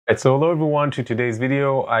So hello everyone to today's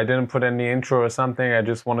video. I didn't put any intro or something. I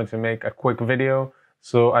just wanted to make a quick video.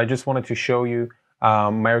 So I just wanted to show you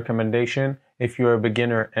my recommendation if you're a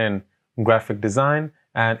beginner in graphic design,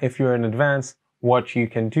 and if you're in advanced, what you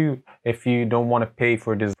can do if you don't want to pay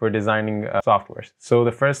for designing softwares. So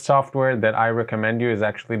the first software that I recommend you is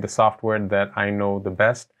actually the software that I know the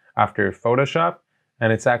best after Photoshop,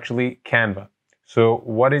 and it's actually Canva. So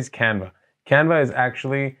what is Canva? Canva is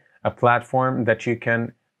actually a platform that you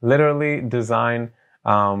can literally design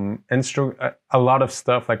a lot of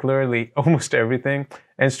stuff, like literally almost everything.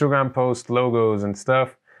 Instagram posts, logos and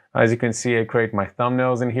stuff. As you can see, I create my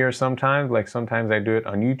thumbnails in here sometimes. Like sometimes I do it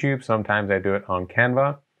on YouTube, sometimes I do it on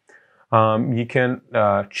Canva. You can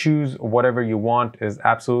choose whatever you want. Is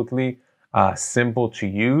absolutely simple to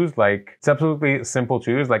use. Like it's absolutely simple to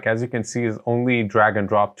use. Like as you can see, is only drag and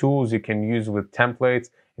drop tools you can use with templates.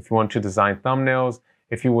 If you want to design thumbnails,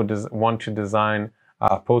 if you would want to design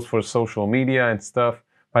posts for social media and stuff.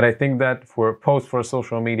 But I think that for posts for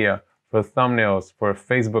social media, for thumbnails, for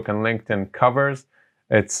Facebook and LinkedIn covers,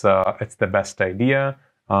 it's the best idea.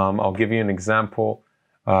 I'll give you an example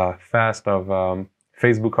fast of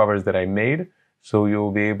Facebook covers that I made, so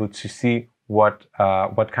you'll be able to see what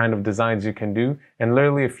kind of designs you can do in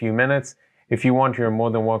literally a few minutes. If you want, you're more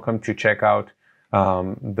than welcome to check out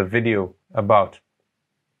the video about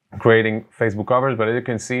creating Facebook covers. But as you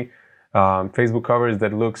can see, Facebook covers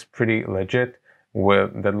that looks pretty legit,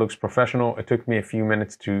 that looks professional. It took me a few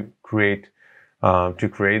minutes to create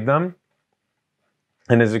them,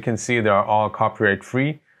 and as you can see, they are all copyright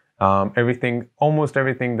free. Almost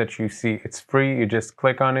everything that you see, it's free. You just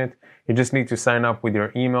click on it. You just need to sign up with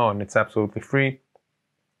your email, and it's absolutely free.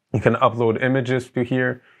 You can upload images to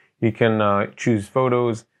here. You can choose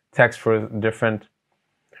photos, text from different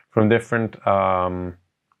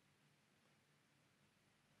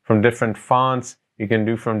fonts. You can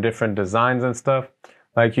do from different designs and stuff.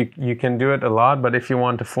 Like you can do it a lot, but if you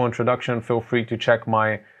want a full introduction, feel free to check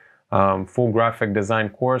my full graphic design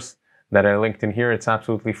course that I linked in here. It's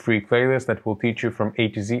absolutely free playlist that will teach you from A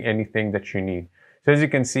to Z anything that you need. So as you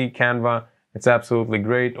can see, Canva, it's absolutely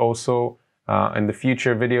great. Also, in the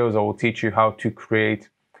future videos, I will teach you how to create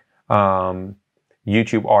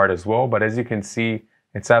YouTube art as well. But as you can see,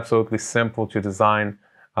 it's absolutely simple to design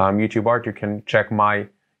YouTube art. You can check my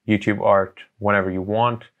YouTube art whenever you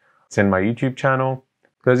want. It's in my YouTube channel.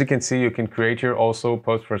 So as you can see, you can create here also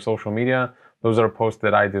posts for social media. Those are posts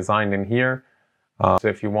that I designed in here. So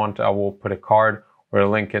if you want, I will put a card or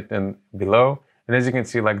link it in below. And as you can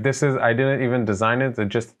see, like this is, I didn't even design it.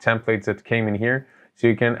 It's just templates that came in here. So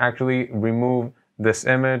you can actually remove this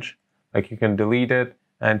image, like you can delete it,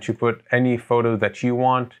 and to put any photo that you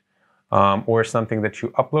want or something that you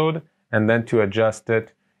upload, and then to adjust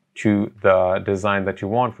it to the design that you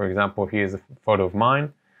want. For example, here's a photo of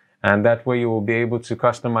mine, and that way you will be able to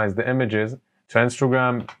customize the images to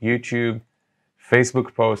Instagram, YouTube,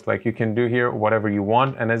 Facebook post. Like you can do here whatever you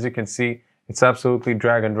want. And as you can see, it's absolutely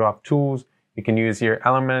drag and drop tools. You can use here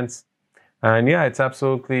elements, and yeah, it's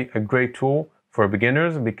absolutely a great tool for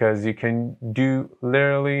beginners because you can do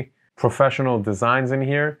literally professional designs in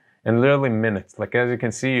here in literally minutes. Like as you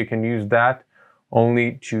can see, you can use that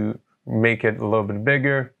only to make it a little bit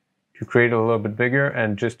bigger, to create it a little bit bigger,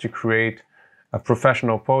 and just to create a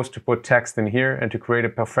professional post, to put text in here, and to create a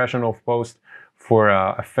professional post for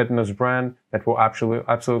a fitness brand that will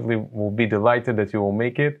absolutely will be delighted that you will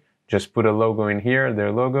make it. Just put a logo in here,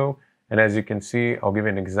 their logo. And as you can see, I'll give you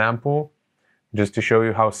an example just to show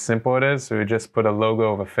you how simple it is. So you just put a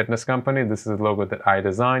logo of a fitness company. This is a logo that I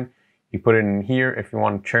designed. You put it in here. If you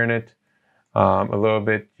want to turn it a little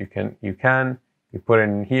bit, you can. You put it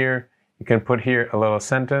in here. You can put here a little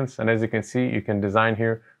sentence, and as you can see, you can design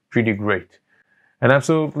here pretty great. And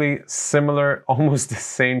absolutely similar, almost the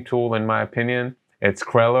same tool in my opinion, it's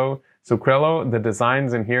Crello. So Crello, the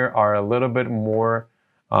designs in here are a little bit more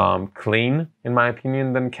clean in my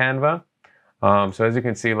opinion than Canva. So as you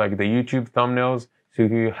can see, like the YouTube thumbnails, so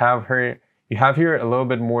you have here a little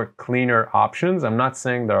bit more cleaner options. I'm not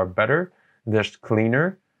saying they are better, they're just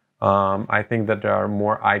cleaner. I think that there are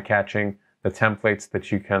more eye-catching the templates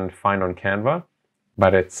that you can find on Canva,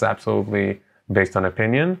 but it's absolutely based on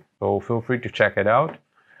opinion, so feel free to check it out.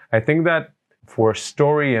 I think that for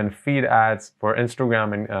story and feed ads for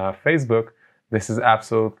Instagram and Facebook, this is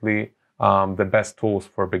absolutely the best tools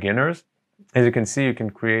for beginners. As you can see, you can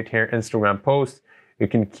create here Instagram posts, you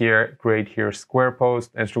can create here square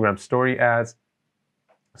posts, Instagram story ads.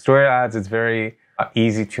 Story ads is very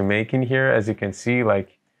easy to make in here. As you can see,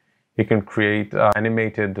 like you can create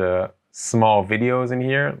animated small videos in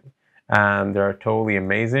here, and they're totally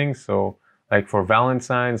amazing. So like for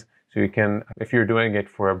Valentine's, So you can, if you're doing it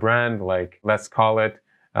for a brand, like let's call it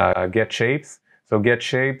Get Shapes. So Get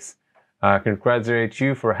Shapes congratulate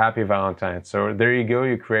you for Happy Valentine's. So there you go.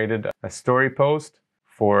 You created a story post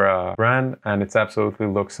for a brand, and it absolutely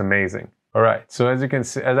looks amazing. All right. So as you can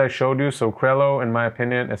see, as I showed you, so Crello, in my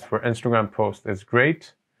opinion, is for Instagram posts. It's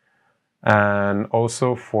great. And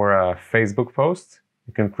also for Facebook posts,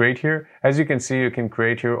 you can create here. As you can see, you can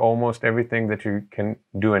create here almost everything that you can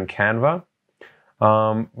do in Canva.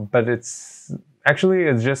 But it's actually,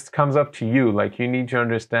 it just comes up to you. Like, you need to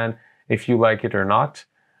understand if you like it or not.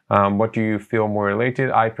 What do you feel more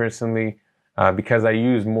related? I personally, because I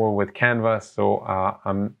use more with Canva, so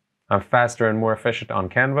I'm faster and more efficient on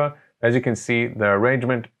Canva. As you can see, the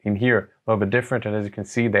arrangement in here a little bit different, and as you can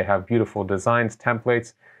see, they have beautiful designs,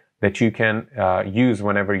 templates that you can use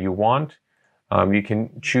whenever you want. You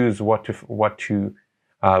can choose what to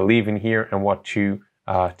leave in here and what to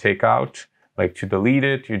take out. Like to delete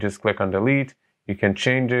it, you just click on delete. You can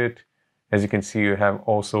change it. As you can see, you have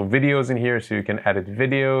also videos in here, so you can edit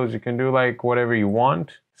videos. You can do like whatever you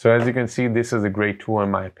want. So as you can see, this is a great tool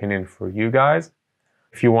in my opinion for you guys.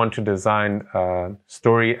 If you want to design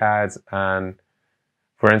story ads and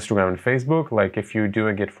for Instagram and Facebook, like if you're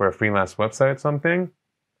doing it for a freelance website or something.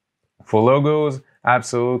 For logos,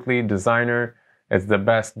 absolutely, Designer is the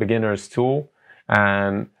best beginner's tool.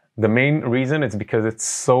 And the main reason is because it's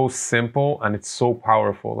so simple and it's so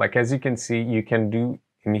powerful. Like as you can see, you can do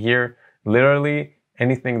in here literally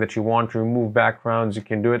anything that you want to remove backgrounds. You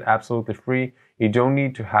can do it absolutely free. You don't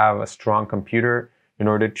need to have a strong computer in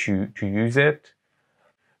order to use it.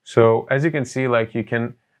 So as you can see, like you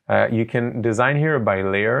can design here by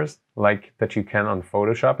layers, like that you can on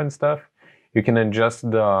Photoshop and stuff. You can adjust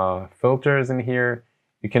the filters in here.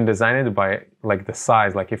 You can design it by like the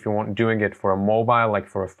size, like if you want doing it for a mobile, like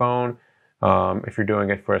for a phone, if you're doing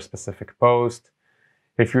it for a specific post.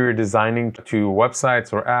 If you're designing to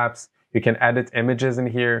websites or apps, you can edit images in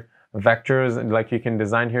here, vectors, like you can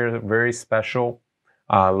design here very special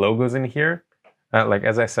logos in here. Like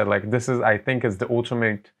as I said, like this is, I think, is the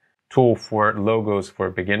ultimate tool for logos for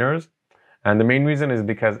beginners. And the main reason is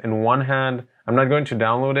because in one hand, I'm not going to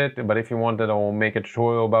download it, but if you want that, I will make a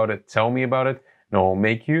tutorial about it, tell me about it, and I will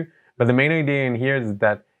make you. But the main idea in here is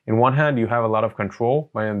that in one hand, you have a lot of control,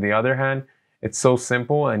 but on the other hand, it's so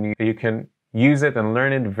simple and you can use it and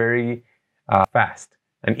learn it very fast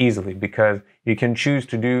and easily, because you can choose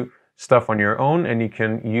to do stuff on your own and you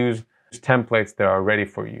can use templates that are ready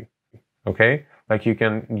for you. Okay? Like you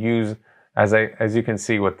can use, as you can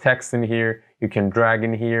see with text in here, you can drag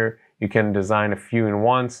in here, you can design a few in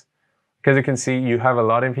once. Because you can see you have a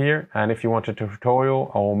lot in here, and if you want a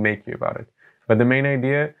tutorial, I will make you about it. But the main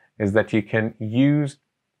idea is that you can use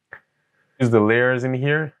the layers in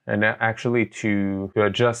here and actually to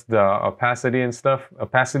adjust the opacity and stuff.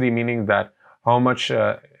 Opacity meaning that how much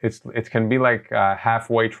it can be like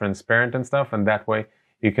halfway transparent and stuff, and that way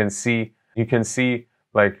you can see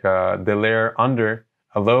like the layer under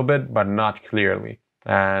a little bit, but not clearly.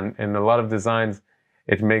 And in a lot of designs,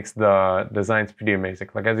 it makes the designs pretty amazing.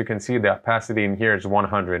 Like as you can see, the opacity in here is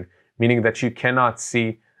 100, meaning that you cannot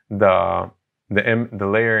see the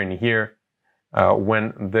layer in here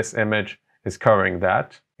when this image is covering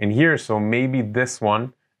that in here. So maybe this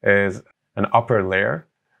one is an upper layer,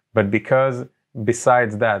 but because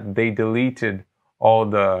besides that, they deleted all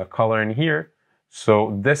the color in here.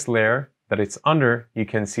 So this layer that it's under, you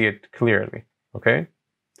can see it clearly, okay?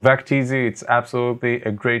 Vecteezy, it's absolutely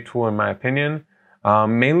a great tool in my opinion.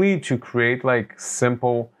 Mainly to create like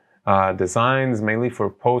simple designs, mainly for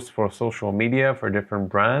posts for social media, for different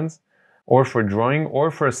brands, or for drawing,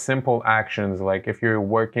 or for simple actions. Like if you're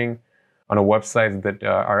working on a website that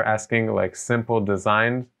are asking like simple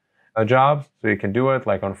design jobs, so you can do it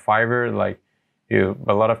like on Fiverr. Like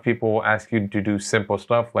a lot of people ask you to do simple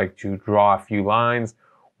stuff, like to draw a few lines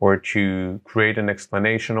or to create an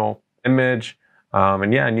explanational image.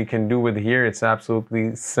 And you can do with here. It's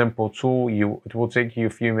absolutely simple tool. It will take you a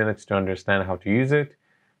few minutes to understand how to use it.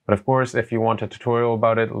 But of course, if you want a tutorial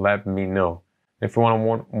about it, let me know. If you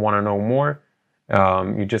want to know more,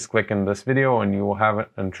 you just click in this video and you will have an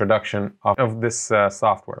introduction of this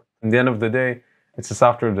software. At the end of the day, it's a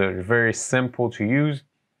software that is very simple to use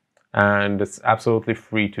and it's absolutely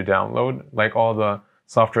free to download, like all the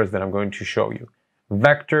softwares that I'm going to show you.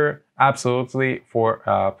 Vector, absolutely for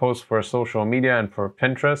posts for social media and for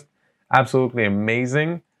Pinterest, absolutely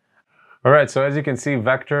amazing. All right, so as you can see,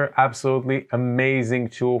 Vector, absolutely amazing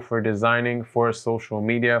tool for designing for social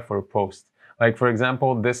media, for posts. Like for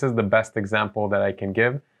example, this is the best example that I can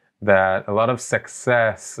give, that a lot of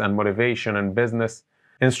success and motivation and business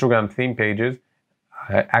Instagram theme pages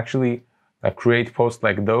actually create posts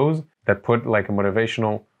like those that put like a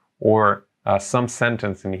motivational or some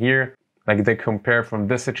sentence in here. Like they compare from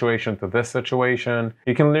this situation to this situation.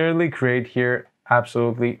 You can literally create here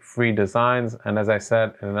absolutely free designs. And as I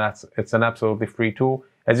said, it's an absolutely free tool.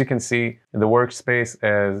 As you can see, the workspace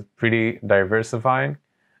is pretty diversifying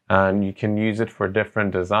and you can use it for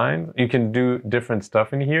different designs. You can do different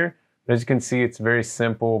stuff in here. But as you can see, it's very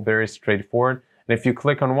simple, very straightforward. And if you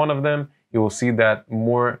click on one of them, you will see that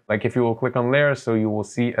more, like if you will click on layers, so you will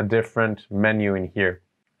see a different menu in here.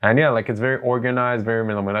 And yeah, like it's very organized, very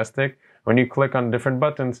minimalistic. When you click on different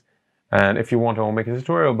buttons, and if you want to make a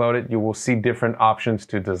tutorial about it, you will see different options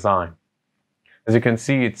to design. As you can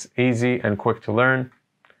see, it's easy and quick to learn.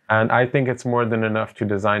 And I think it's more than enough to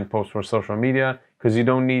design posts for social media because you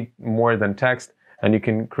don't need more than text, and you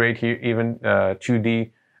can create here even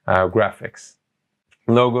 2D graphics.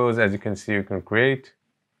 Logos, as you can see, you can create.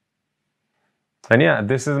 And yeah,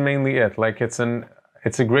 this is mainly it. Like it's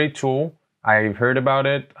a great tool. I've heard about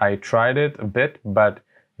it. I tried it a bit, but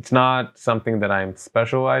it's not something that I'm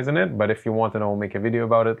specialized in it. But if you want to know, make a video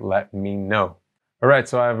about it, let me know. All right,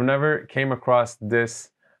 so I've never came across this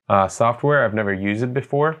software. I've never used it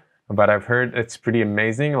before, but I've heard it's pretty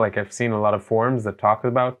amazing. Like I've seen a lot of forums that talk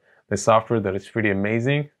about the software, that it's pretty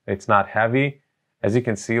amazing. It's not heavy. As you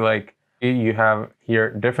can see, like you have here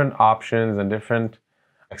different options and different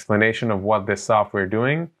explanation of what this software is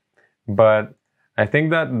doing. But I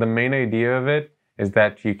think that the main idea of it is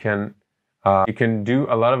that you can do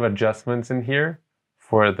a lot of adjustments in here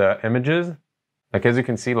for the images. Like as you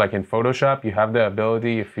can see, like in Photoshop, you have the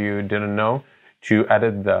ability, if you didn't know, to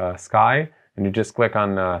edit the sky, and you just click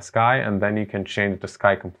on sky, and then you can change the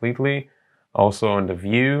sky completely. Also in the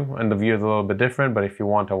view, and the view is a little bit different, but if you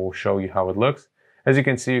want, I will show you how it looks. As you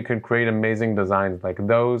can see, you can create amazing designs like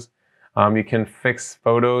those. You can fix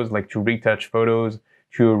photos, like to retouch photos,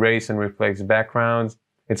 to erase and replace backgrounds.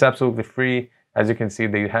 It's absolutely free. As you can see,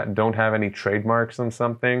 they don't have any trademarks on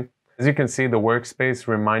something. As you can see, the workspace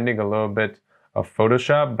reminding a little bit of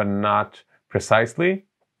Photoshop, but not precisely.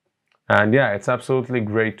 And yeah, it's absolutely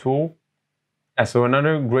great tool. So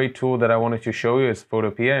another great tool that I wanted to show you is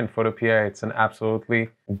Photopea. And Photopea, it's an absolutely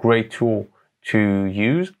great tool to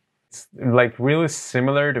use. It's like really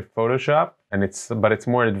similar to Photoshop, but it's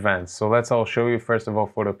more advanced. So I'll show you first of all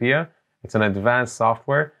Photopea. It's an advanced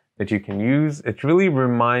software that you can use. It really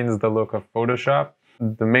reminds the look of Photoshop.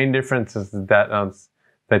 The main difference is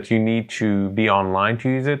that you need to be online to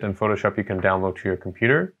use it, and Photoshop you can download to your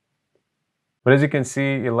computer. But as you can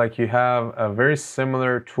see, like you have a very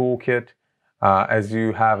similar toolkit as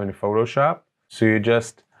you have in Photoshop. So you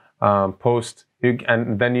just post,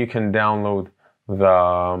 and then you can download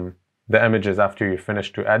the images after you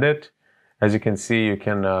finish to edit. As you can see, you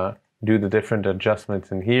can do the different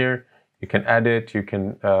adjustments in here. You can edit, you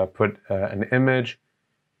can put an image,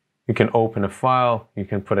 you can open a file, you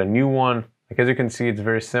can put a new one. Like as you can see, it's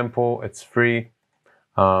very simple, it's free.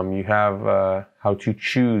 You have how to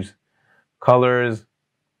choose colors.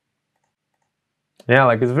 Yeah,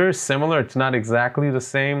 like it's very similar. It's not exactly the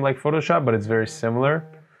same like Photoshop, but it's very similar.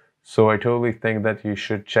 So I totally think that you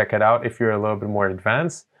should check it out if you're a little bit more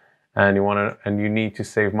advanced and you need to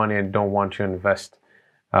save money and don't want to invest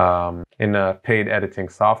in a paid editing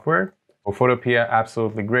software. Well, Photopea,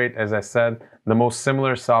 absolutely great. As I said, the most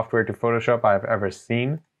similar software to Photoshop I've ever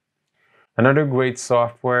seen. Another great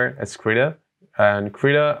software is Krita. And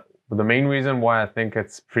Krita, the main reason why I think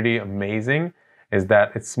it's pretty amazing is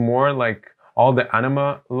that it's more like all the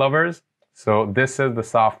anime lovers. So this is the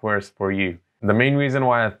software for you. The main reason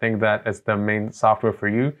why I think that it's the main software for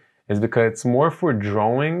you is because it's more for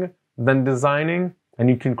drawing than designing.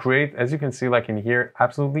 And you can create, as you can see, like in here,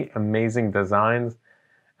 absolutely amazing designs.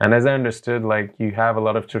 And as I understood, like you have a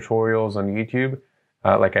lot of tutorials on YouTube,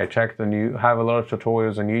 like I checked, and you have a lot of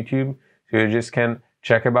tutorials on YouTube, so you just can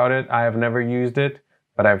check about it. I have never used it,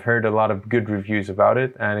 but I've heard a lot of good reviews about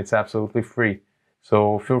it, and it's absolutely free.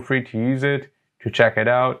 So feel free to use it, to check it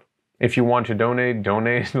out. If you want to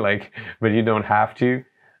donate, like, but you don't have to.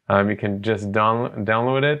 You can just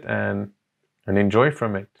download it and enjoy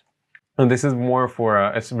from it. And this is more for,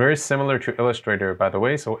 it's very similar to Illustrator, by the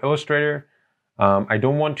way. So Illustrator, I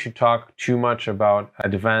don't want to talk too much about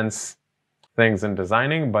advanced things in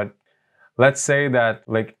designing, but let's say that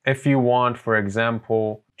like if you want, for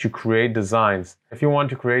example, to create designs, if you want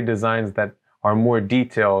to create designs that are more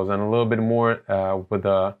details and a little bit more with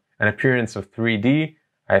an appearance of 3D,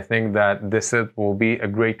 I think that this will be a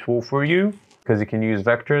great tool for you because you can use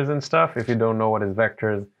vectors and stuff. If you don't know what is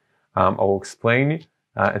vectors, I will explain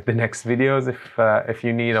in the next videos. If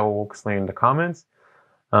you need, I will explain in the comments.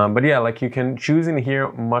 But yeah, like you can choose in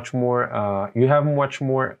here much more, you have much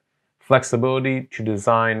more flexibility to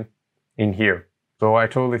design in here. So I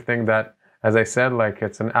totally think that, as I said, like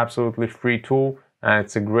it's an absolutely free tool, and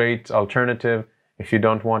it's a great alternative if you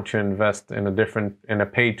don't want to invest in a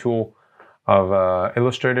paid tool of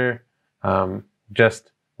Illustrator.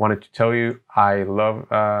 Just wanted to tell you, I love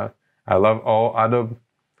all Adobe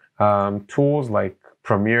tools like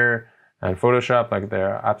Premiere and Photoshop. Like,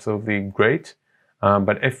 they're absolutely great.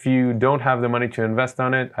 But if you don't have the money to invest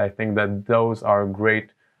on it, I think that those are a great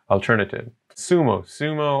alternative.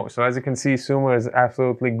 Sumo. So as you can see, Sumo is an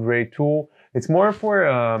absolutely great tool. It's more for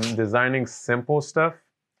designing simple stuff.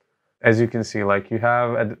 As you can see, like you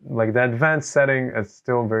have like the advanced setting is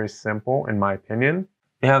still very simple in my opinion.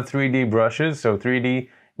 You have 3D brushes, so 3D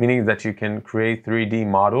meaning that you can create 3D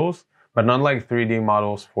models, but not like 3D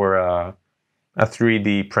models for a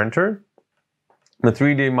 3D printer. The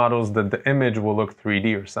 3D models that the image will look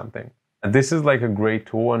 3D or something. This is like a great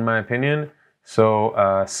tool in my opinion. So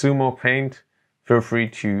Sumo Paint, feel free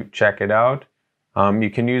to check it out. You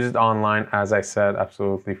can use it online, as I said,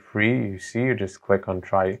 absolutely free. You see, you just click on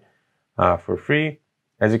try for free.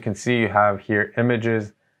 As you can see, you have here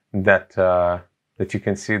images that you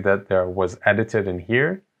can see that there was edited in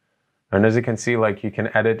here. And as you can see, like you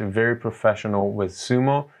can edit very professional with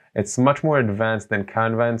Sumo. It's much more advanced than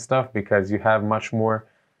Canva and stuff because you have much more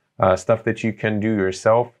stuff that you can do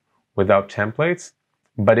yourself without templates.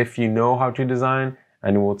 But if you know how to design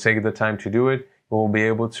and you will take the time to do it, you will be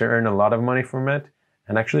able to earn a lot of money from it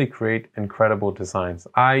and actually create incredible designs.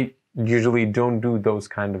 I usually don't do those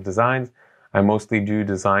kind of designs. I mostly do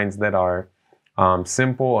designs that are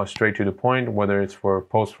simple or straight to the point, whether it's for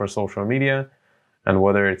posts for social media and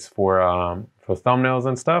whether it's for thumbnails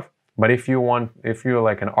and stuff. But if you're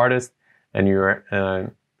like an artist and you're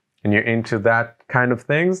into that kind of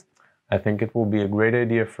things, I think it will be a great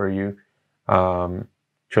idea for you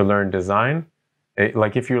to learn design.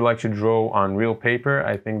 Like if you like to draw on real paper,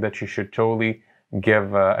 I think that you should totally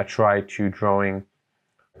give a try to drawing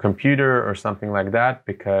computer or something like that,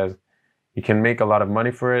 because you can make a lot of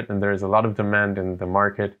money for it, and there's a lot of demand in the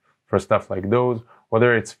market for stuff like those,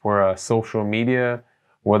 whether it's for social media,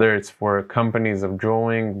 whether it's for companies of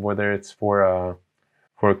drawing, whether it's for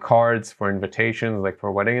cards, for invitations, like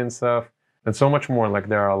for wedding and stuff, and so much more. Like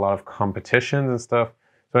there are a lot of competitions and stuff.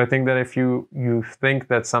 So I think that if you think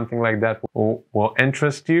that something like that will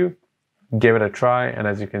interest you, give it a try. And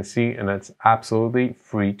as you can see, and it's absolutely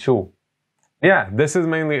free tool. Yeah, this is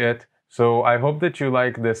mainly it. So I hope that you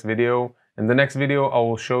like this video. In the next video, I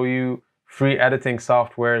will show you free editing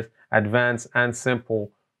softwares, advanced and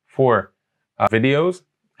simple for videos.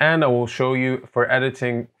 And I will show you for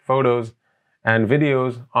editing photos and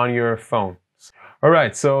videos on your phone. All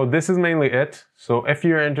right, so this is mainly it. So if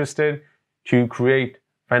you're interested to create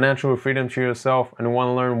financial freedom to yourself and want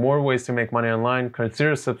to learn more ways to make money online,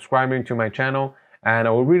 consider subscribing to my channel. And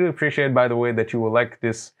I would really appreciate, by the way, that you will like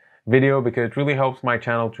this video, because it really helps my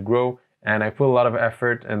channel to grow. And I put a lot of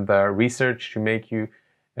effort and the research to make you,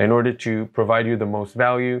 in order to provide you the most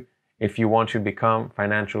value if you want to become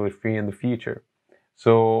financially free in the future.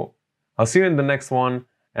 So I'll see you in the next one.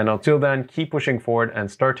 And until then, keep pushing forward and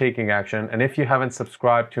start taking action. And if you haven't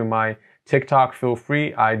subscribed to my TikTok, feel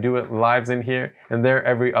free. I do it lives in here and there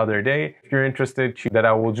every other day. If you're interested that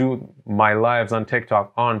I will do my lives on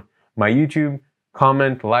TikTok on my YouTube,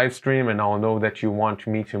 comment, live stream, and I'll know that you want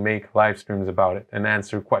me to make live streams about it and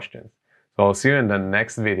answer questions. So I'll see you in the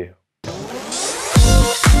next video.